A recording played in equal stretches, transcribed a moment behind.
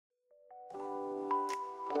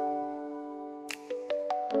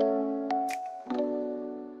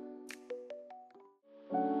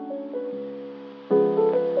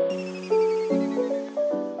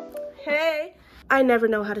I never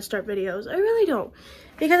know how to start videos. I really don't.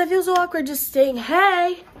 Because I feel so awkward just saying,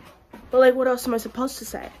 hey. But like, what else am I supposed to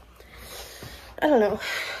say? I don't know.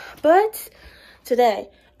 But today,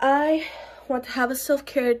 I want to have a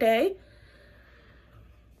self-care day.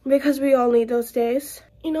 Because we all need those days.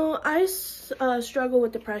 You know, I struggle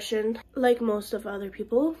with depression like most of other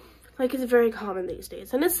people. Like, it's very common these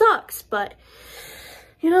days. And it sucks, but,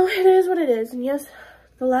 you know, it is what it is. And yes,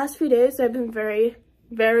 the last few days I've been very,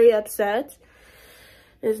 very upset.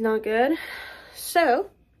 It's not good.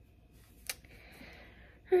 So,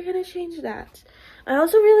 we're gonna change that. I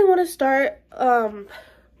also really want to start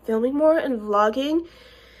filming more and vlogging.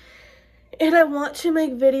 And I want to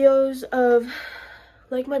make videos of,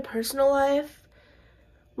 like, my personal life.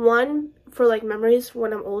 One, for like memories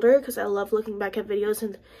when I'm older, because I love looking back at videos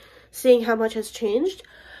and seeing how much has changed.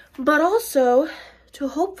 But also to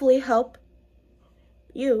hopefully help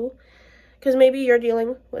you, because maybe you're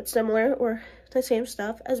dealing with similar or the same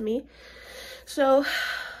stuff as me. So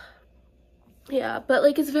yeah, but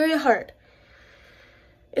like, it's very hard.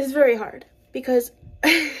 It's very hard because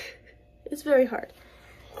it's very hard.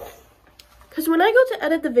 Because when I go to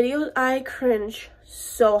edit the videos, I cringe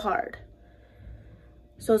so hard.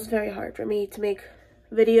 So it's very hard for me to make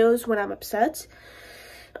videos when I'm upset.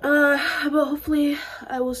 But hopefully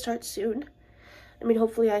I will start soon. I mean,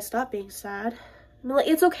 hopefully I stop being sad. I mean, like,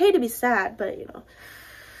 it's okay to be sad, but, you know,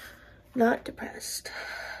 not depressed.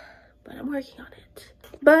 But I'm working on it.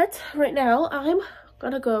 But right now, I'm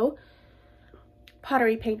gonna go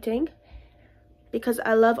pottery painting. Because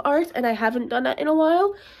I love art and I haven't done that in a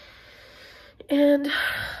while. And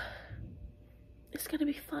it's gonna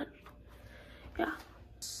be fun. Yeah.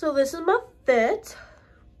 So this is my fit.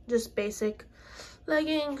 Just basic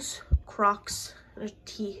leggings, Crocs, and a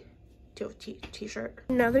t-shirt.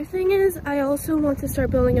 Another thing is, I also want to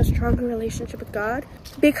start building a stronger relationship with God,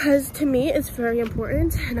 because to me it's very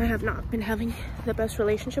important, and I have not been having the best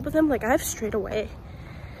relationship with him. Like, I've strayed away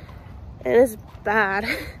and it's bad.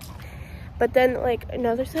 But then, like,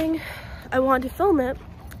 another thing, I want to film it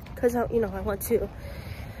because, you know, I want to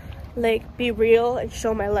like be real and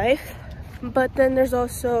show my life. But then there's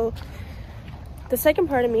also the second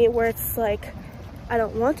part of me where it's like, I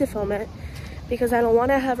don't want to film it because I don't want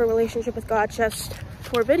to have a relationship with God just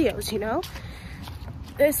for videos, you know?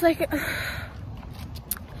 It's like,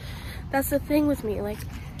 that's the thing with me. Like,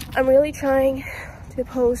 I'm really trying to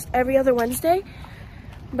post every other Wednesday,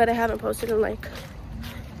 but I haven't posted in like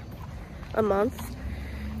a month.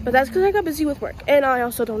 But that's because I got busy with work, and I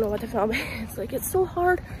also don't know what to film. It's like, it's so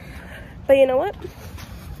hard. But you know what?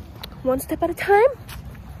 One step at a time.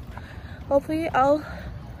 Hopefully I'll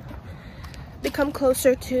become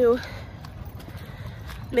closer to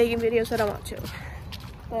making videos that I want to.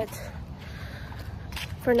 But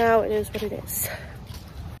for now, it is what it is.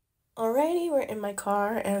 Alrighty, we're in my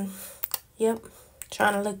car and yep,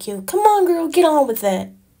 trying to look cute. Come on, girl, get on with it.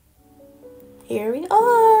 Here we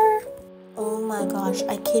are. Oh my gosh,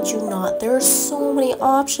 I kid you not, there are so many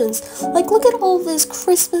options. Like, look at all this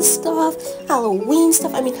Christmas stuff, Halloween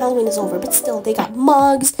stuff. I mean, Halloween is over, but still, they got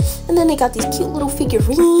mugs, and then they got these cute little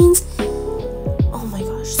figurines. Oh my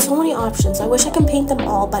gosh, so many options. I wish I could paint them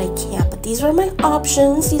all, but I can't. But these are my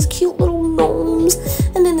options, these cute little gnomes,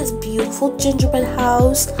 and then this beautiful gingerbread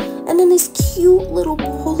house, and then this cute little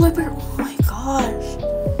polar bear. Oh my gosh.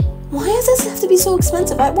 Why does this have to be so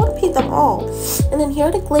expensive? I want to paint them all. And then here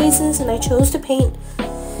are the glazes, and I chose to paint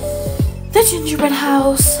the gingerbread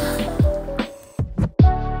house.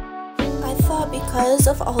 I thought because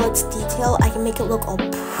of all its detail, I can make it look all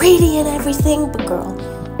pretty and everything, but girl,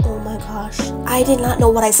 oh my gosh, I did not know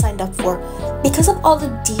what I signed up for. Because of all the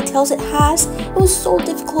details it has, it was so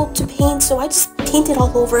difficult to paint, so I just painted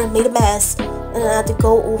all over and made a mess. And I had to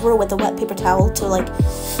go over with a wet paper towel to like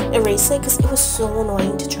erase it because it was so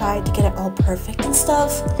annoying to try to get it all perfect and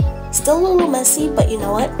stuff. Still a little messy, but you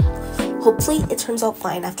know what? Hopefully it turns out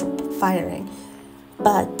fine after firing.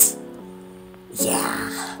 But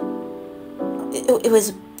yeah, it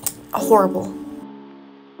was horrible.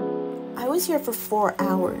 I was here for 4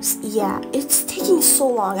 hours. Yeah, it's taking so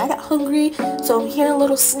long. I got hungry, so I'm here a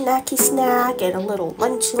little snacky snack and a little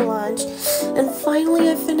lunchy lunch. And finally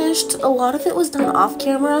I finished. A lot of it was done off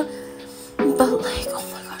camera, but like, oh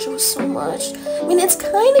my gosh, it was so much. I mean, it's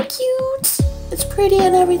kind of cute. It's pretty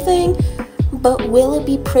and everything, but will it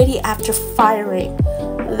be pretty after firing?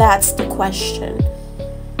 That's the question.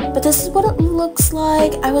 But this is what it looks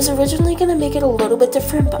like. I was originally gonna make it a little bit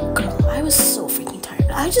different, but girl, I was so freaking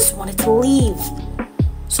tired. I just wanted to leave.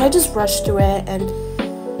 So I just rushed through it and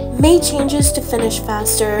made changes to finish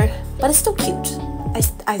faster, but it's still cute.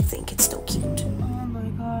 I think it's still cute. Oh my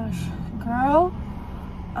gosh, girl,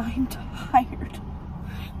 I'm tired.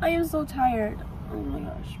 I am so tired. Oh my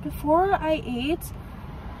gosh. Before I ate,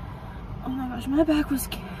 oh my gosh, my back was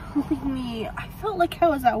killing me. I felt like I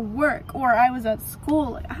was at work or I was at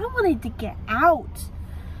school. Like, I wanted to get out.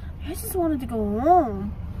 I just wanted to go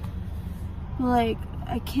home. Like,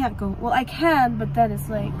 I can't go. Well, I can, but then it's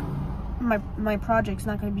like my project's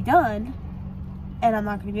not going to be done. And I'm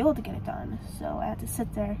not going to be able to get it done. So I had to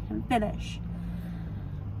sit there and finish.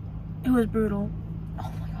 It was brutal.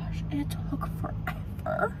 Oh my gosh, it took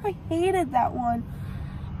forever. I hated that one.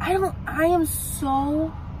 I don't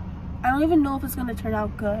even know if it's gonna turn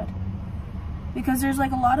out good. Because there's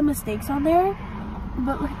like a lot of mistakes on there.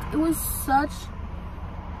 But like, it was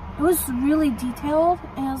really detailed.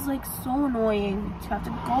 And it was like so annoying to have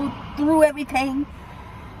to go through everything.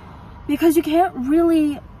 Because you can't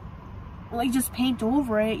really like just paint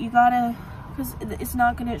over it. You gotta, because it's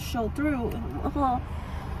not gonna show through.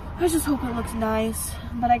 I just hope it looks nice.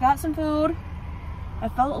 But I got some food. I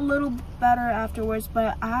felt a little better afterwards,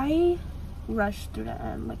 but I rushed through the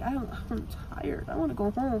end. Like, I'm tired. I want to go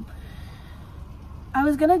home. I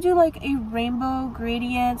was gonna do like a rainbow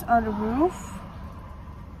gradient on the roof.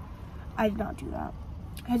 I did not do that.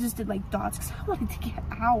 I just did like dots because I wanted to get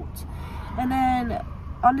out. And then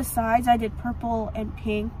on the sides, I did purple and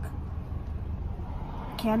pink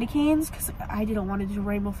candy canes because I didn't want to do the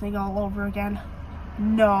rainbow thing all over again.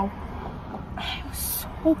 No. I was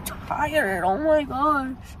so tired. Oh my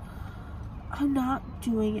gosh. I'm not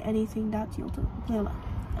doing anything that detailed.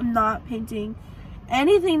 I'm not painting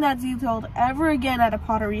anything that detailed ever again at a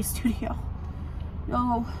pottery studio.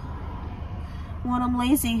 No. 1, I'm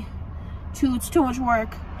lazy. 2, it's too much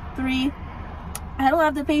work. 3, I don't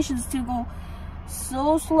have the patience to go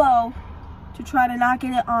so slow to try to not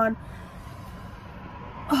get it on.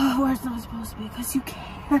 Oh, where's it supposed to be? Because you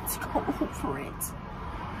can't go over it.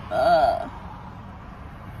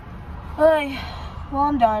 Well,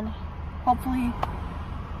 I'm done. Hopefully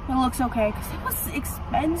it looks okay, because it was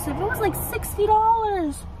expensive. It was like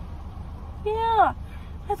 $60. Yeah,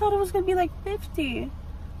 I thought it was gonna be like 50,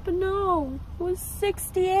 but no, it was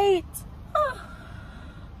 68.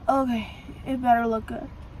 Okay, it better look good,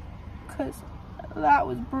 because that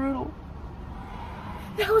was brutal.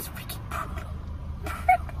 That was freaking brutal.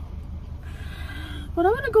 But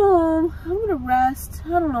I'm gonna go home. I'm gonna rest. I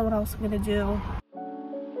don't know what else I'm gonna do.